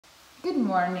Good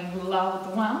morning,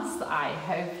 loved ones. I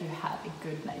hope you had a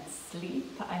good night's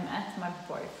sleep. I'm at my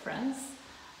boyfriend's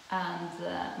and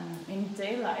in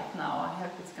daylight now. I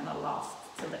hope it's gonna last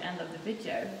till the end of the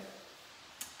video.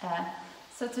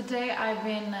 So today I've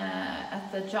been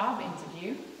at the job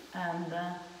interview and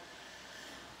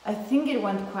I think it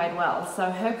went quite well.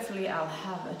 So hopefully I'll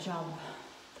have a job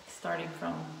starting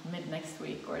from mid next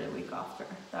week or the week after.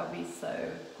 That would be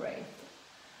so great.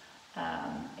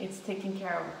 It's taking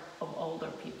care of older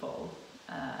people,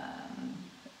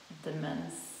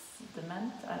 dement,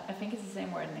 I think it's the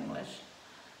same word in English,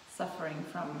 suffering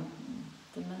from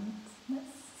dementness,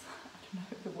 I don't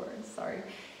know the word, sorry.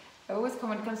 I always come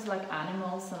when it comes to like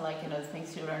animals and like, you know,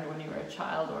 things you learned when you were a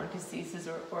child or diseases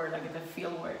or like the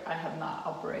field where I have not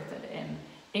operated in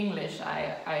English,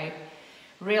 I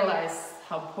realize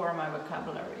how poor my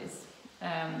vocabulary is.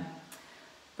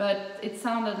 But it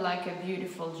sounded like a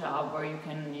beautiful job where you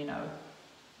can, you know,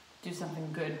 do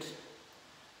something good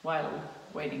while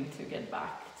waiting to get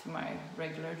back to my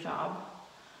regular job.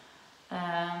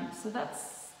 So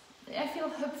that's, I feel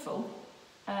hopeful.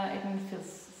 It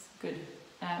feels good.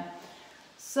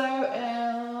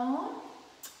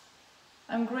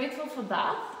 I'm grateful for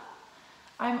that.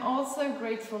 I'm also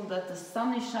grateful that the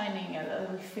sun is shining and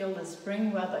that we feel the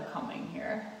spring weather coming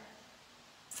here.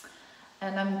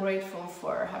 And I'm grateful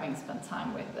for having spent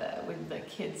time with the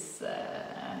kids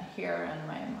here and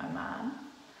my man.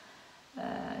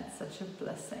 It's such a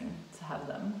blessing to have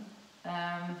them.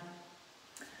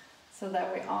 So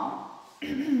there we are.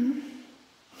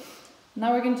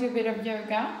 Now we're going to do a bit of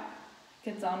yoga.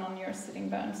 Get down on your sitting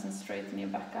bones and straighten your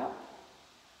back up.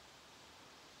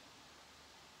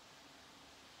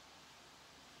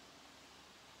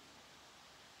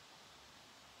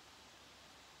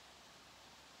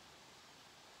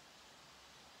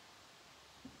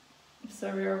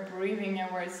 So you're breathing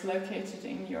and where it's located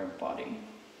in your body.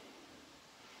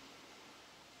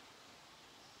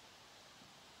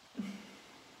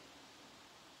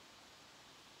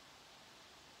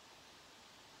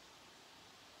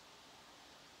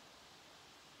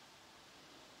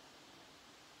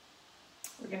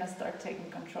 We're going to start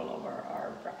taking control over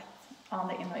our breath. On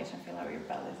the inhalation, feel how your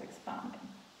belly is expanding.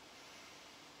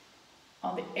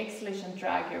 On the exhalation,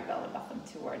 drag your belly button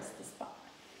towards the spine.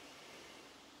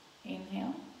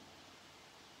 Inhale.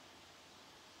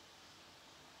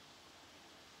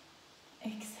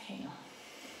 Exhale.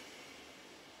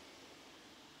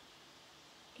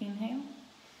 Inhale.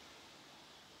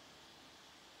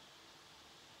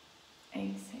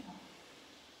 Exhale.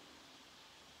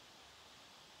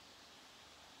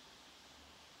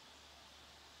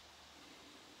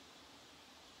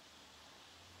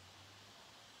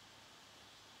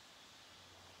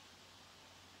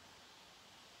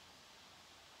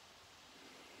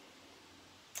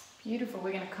 Beautiful.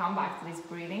 We're going to come back to this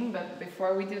breathing, but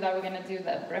before we do that, we're going to do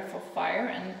that breath of fire,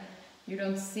 and you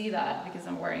don't see that because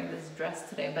I'm wearing this dress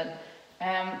today, but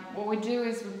what we do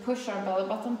is we push our belly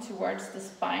button towards the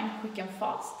spine quick and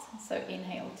fast. So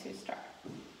inhale to start.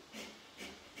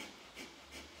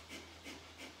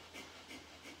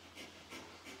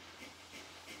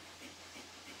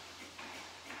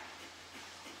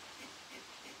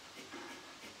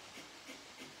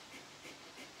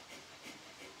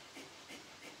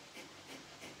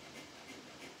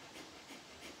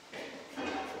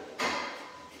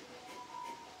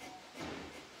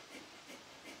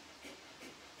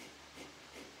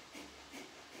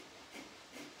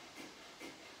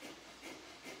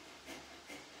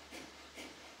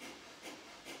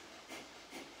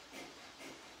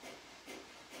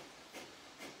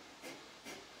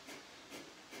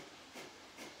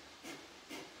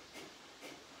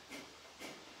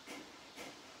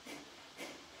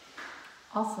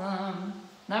 Awesome.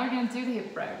 Now we're going to do the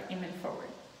hip row, in and forward.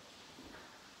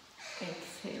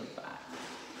 Exhale back.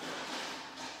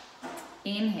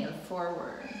 Inhale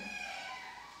forward.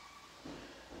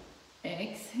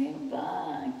 Exhale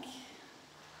back.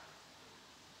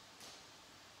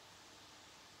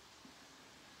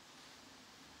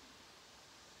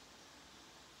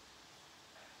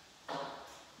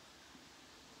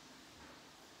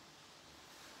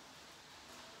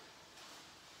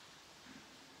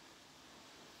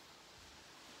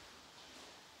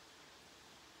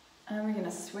 And we're going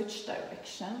to switch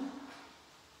direction.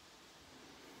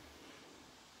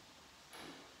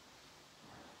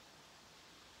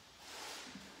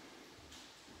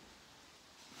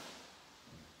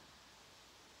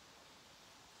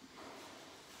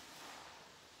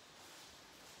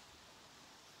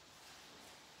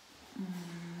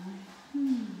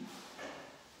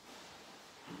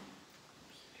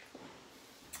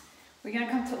 We're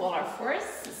gonna come to all our fours.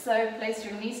 So place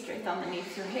your knees straight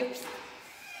underneath your hips.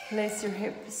 Place your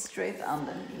hips straight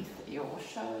underneath your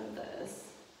shoulders.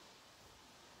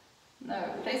 No,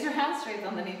 place your hands straight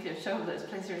underneath your shoulders.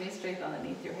 Place your knees straight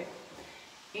underneath your hip.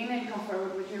 Inhale, come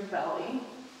forward with your belly.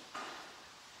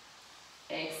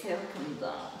 Exhale, come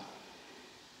down.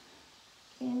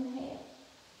 Inhale.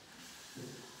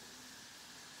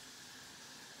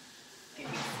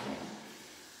 Exhale.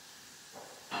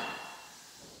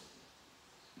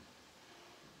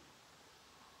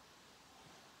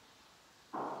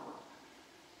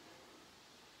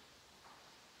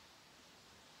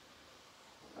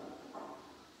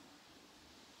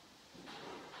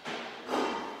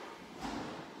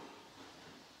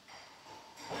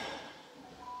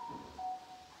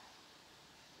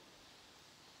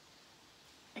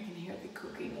 I can hear the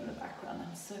cooking in the background.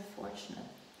 I'm so fortunate.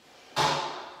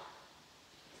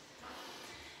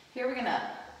 Here we're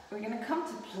gonna come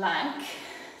to plank.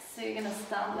 So you're gonna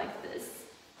stand like this.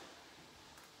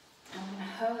 I'm gonna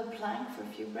hold the plank for a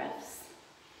few breaths.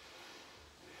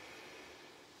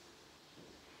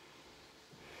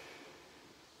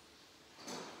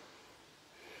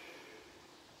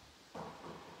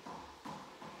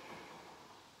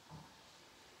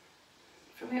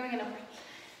 From here we're gonna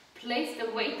place the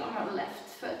weight on our left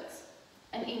foot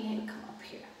and inhale, come up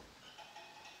here.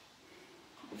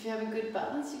 If you have a good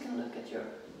balance, you can look at your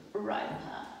right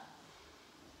hand.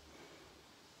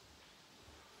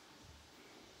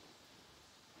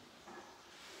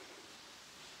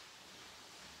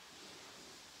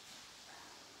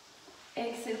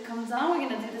 Exhale, come down. We're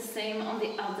going to do the same on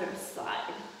the other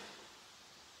side.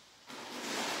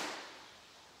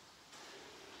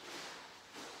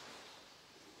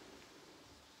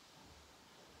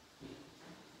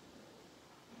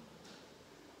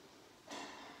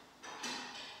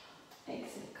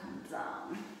 Exhale, come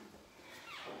down.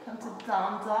 Come to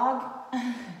down dog.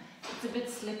 It's a bit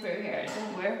slippery here.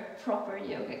 Don't wear proper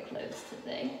yoga clothes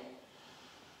today.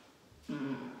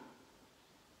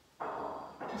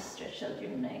 Stretch out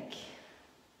your neck.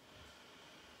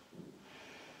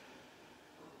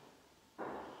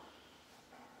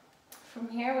 From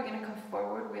here we're going to come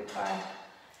forward with our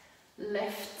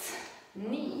left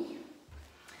knee.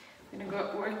 We're going to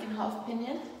go work in half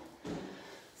pinion.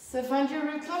 So find your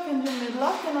root lock and your mid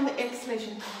lock, and on the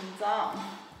exhalation come down.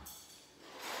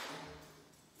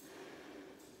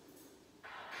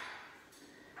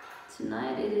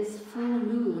 Tonight it is full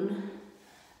moon.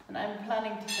 And I'm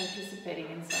planning to participating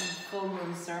in some full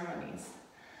moon ceremonies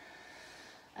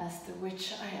as the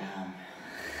witch I am,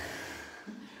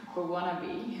 or wanna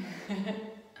be.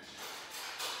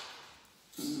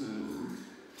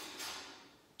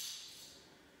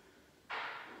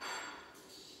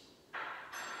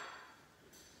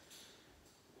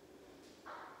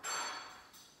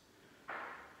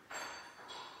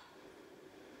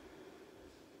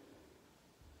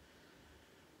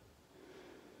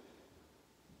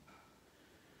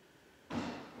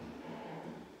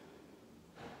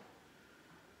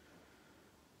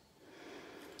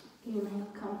 Inhale,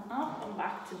 come up and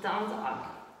back to down dog.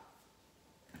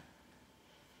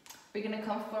 We're gonna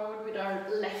come forward with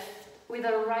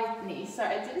our right knee.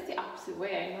 Sorry, I did it the opposite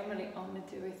way. I normally only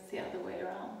do it the other way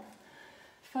around.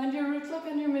 Find your root lock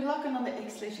and your mid lock, and on the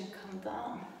exhalation come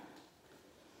down.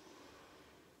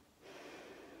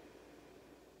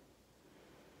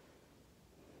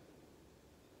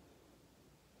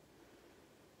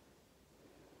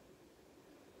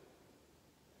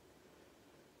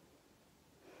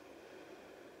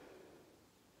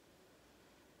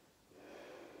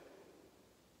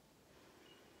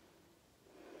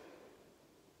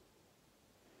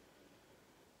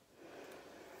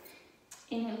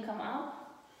 Inhale, come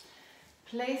up.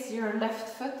 Place your left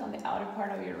foot on the outer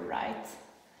part of your right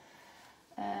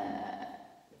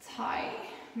thigh.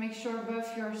 Make sure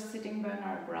both your sitting bone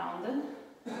are grounded.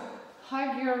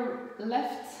 Hug your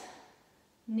left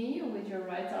knee with your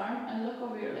right arm and look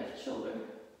over your left shoulder.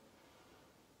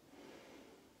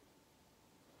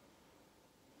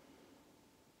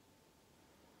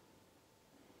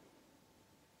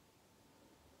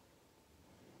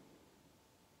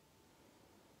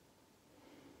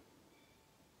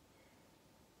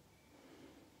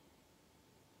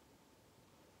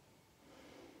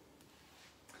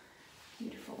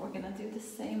 Beautiful. We're going to do the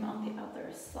same on the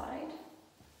other side.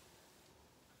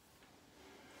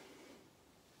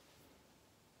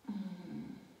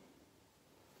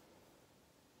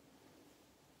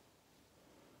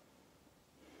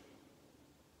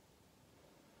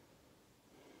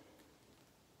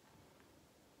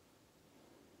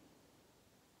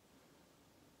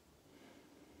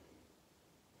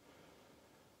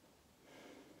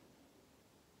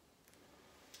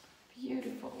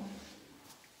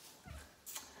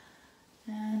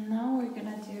 And now we're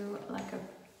gonna do like a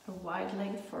wide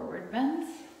leg forward bend.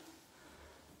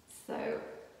 So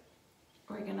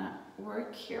we're gonna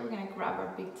work here, we're gonna grab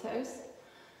our big toes,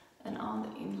 and on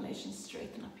the inhalation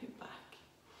straighten up your back.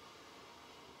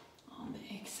 On the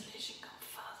exhalation go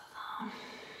further down.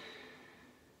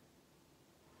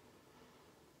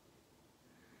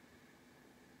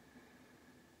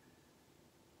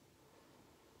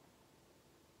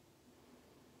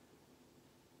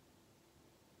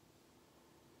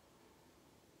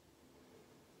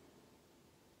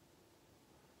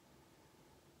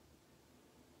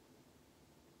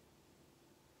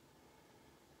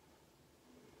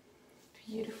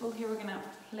 Beautiful. Here we're gonna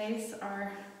place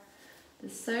the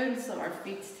soles of our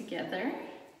feet together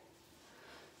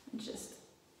and just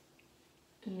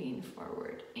lean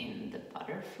forward in the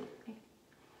butterfly.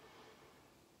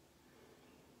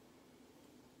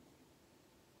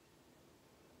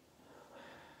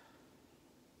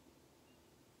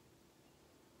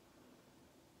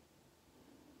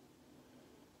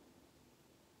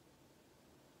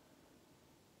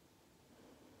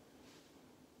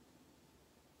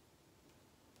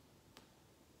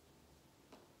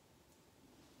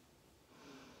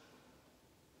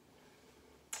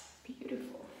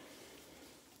 Beautiful.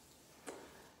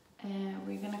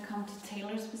 We're gonna come to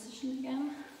Taylor's position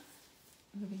again,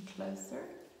 moving closer.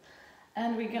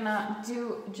 And we're gonna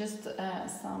do just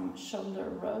some shoulder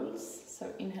rolls.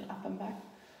 So inhale up and back,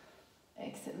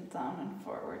 exhale down and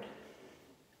forward.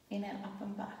 Inhale up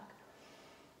and back,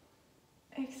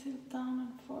 exhale down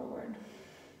and forward.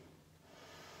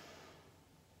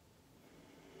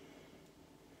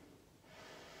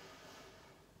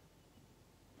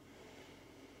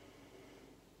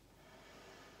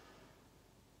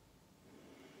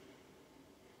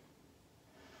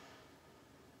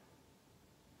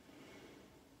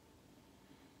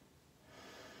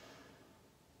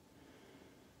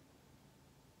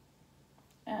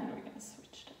 And we're going to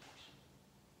switch direction.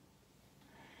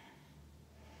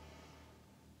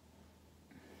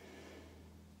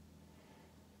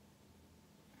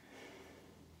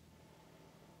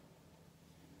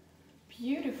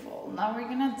 Beautiful. Now we're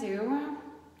going to do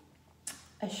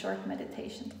a short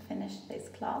meditation to finish today's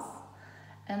class.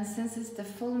 And since it's the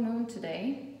full moon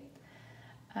today,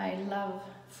 I love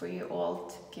for you all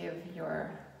to give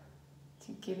your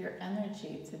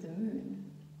energy to the moon.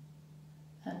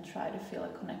 And try to feel a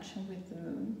connection with the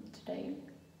moon today.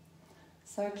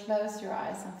 So close your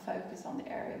eyes and focus on the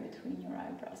area between your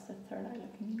eyebrows, the third eye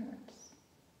looking inwards.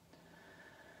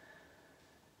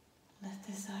 Let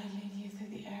this eye lead you through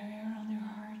the area around your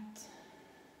heart.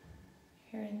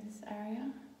 Here in this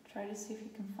area, try to see if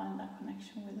you can find that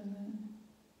connection with the moon.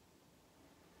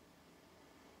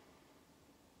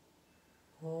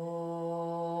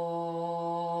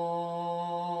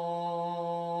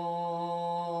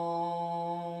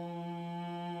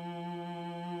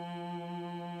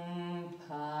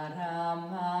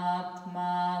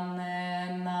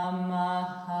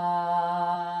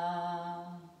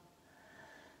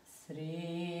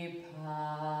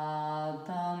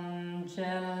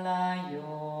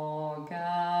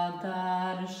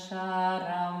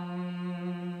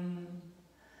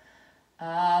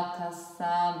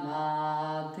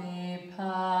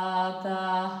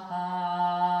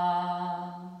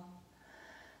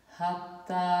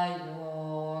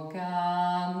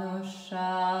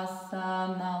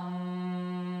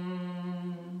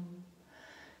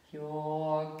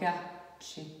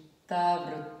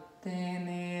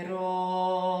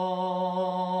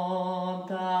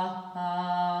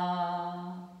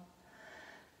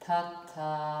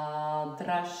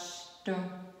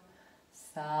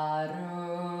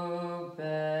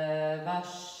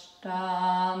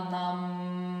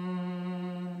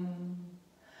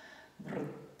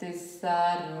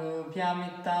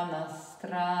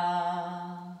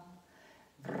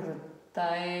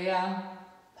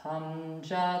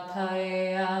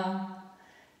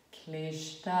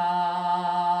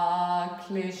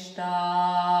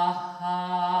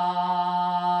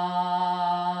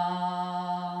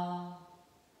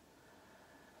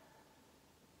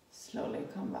 Slowly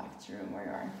come back to the room where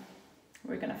you are.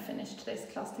 We're going to finish today's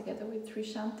class together with 3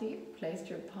 Shanti. Place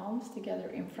your palms together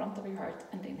in front of your heart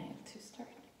and inhale to start.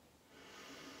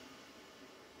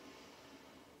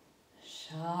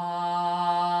 Shanti,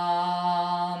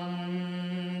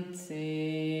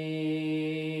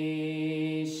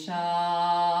 Shanti,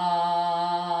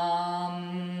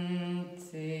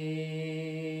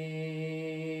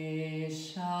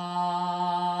 Shanti.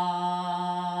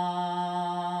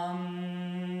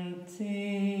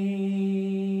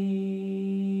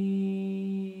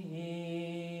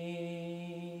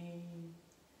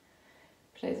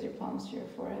 Place your palms to your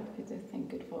forehead for you to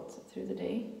think good thoughts through the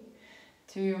day.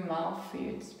 To your mouth for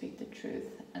you to speak the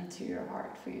truth, and to your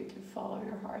heart for you to follow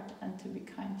your heart and to be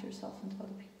kind to yourself and to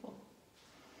other people.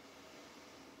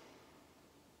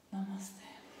 Namaste.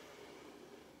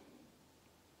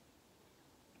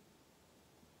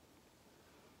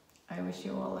 I wish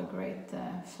you all a great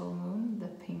full moon, the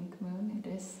pink moon it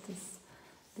is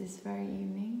this very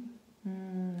evening.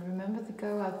 Remember to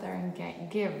go out there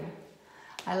and give.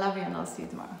 I love you and I'll see you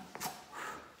tomorrow.